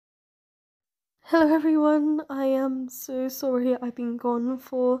Hello everyone, I am so sorry I've been gone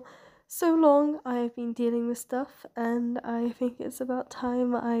for so long. I've been dealing with stuff and I think it's about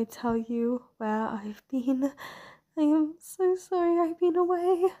time I tell you where I've been. I am so sorry I've been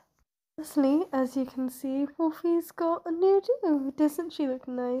away. Firstly, as you can see, Wolfie's got a new do. Doesn't she look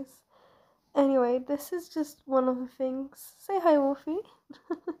nice? Anyway, this is just one of the things. Say hi, Wolfie.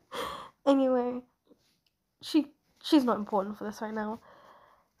 Anyway, she's not important for this right now.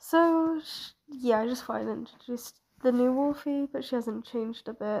 So, yeah, I just thought I'd introduce the new Wolfie, but she hasn't changed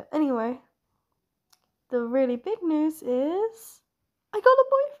a bit. Anyway, the really big news is I got a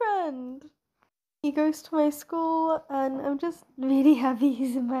boyfriend! He goes to my school, and I'm just really happy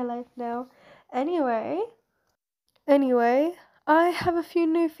he's in my life now. Anyway, I have a few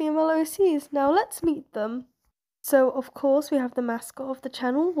new female OCs. Now let's meet them. So, of course, we have the mascot of the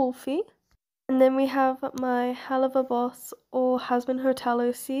channel, Wolfie. And then we have my hell of a boss or has-been hotel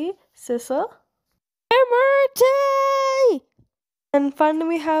OC, Sissa. Emerty! And finally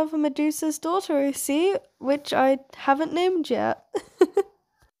we have Medusa's daughter OC, which I haven't named yet.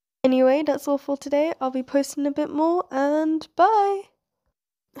 Anyway, that's all for today. I'll be posting a bit more, and bye!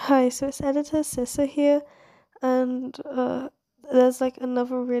 Hi, so it's editor Sissa here, and there's like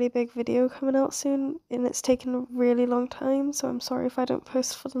another really big video coming out soon, and it's taken a really long time, so I'm sorry if I don't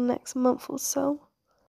post for the next month or so.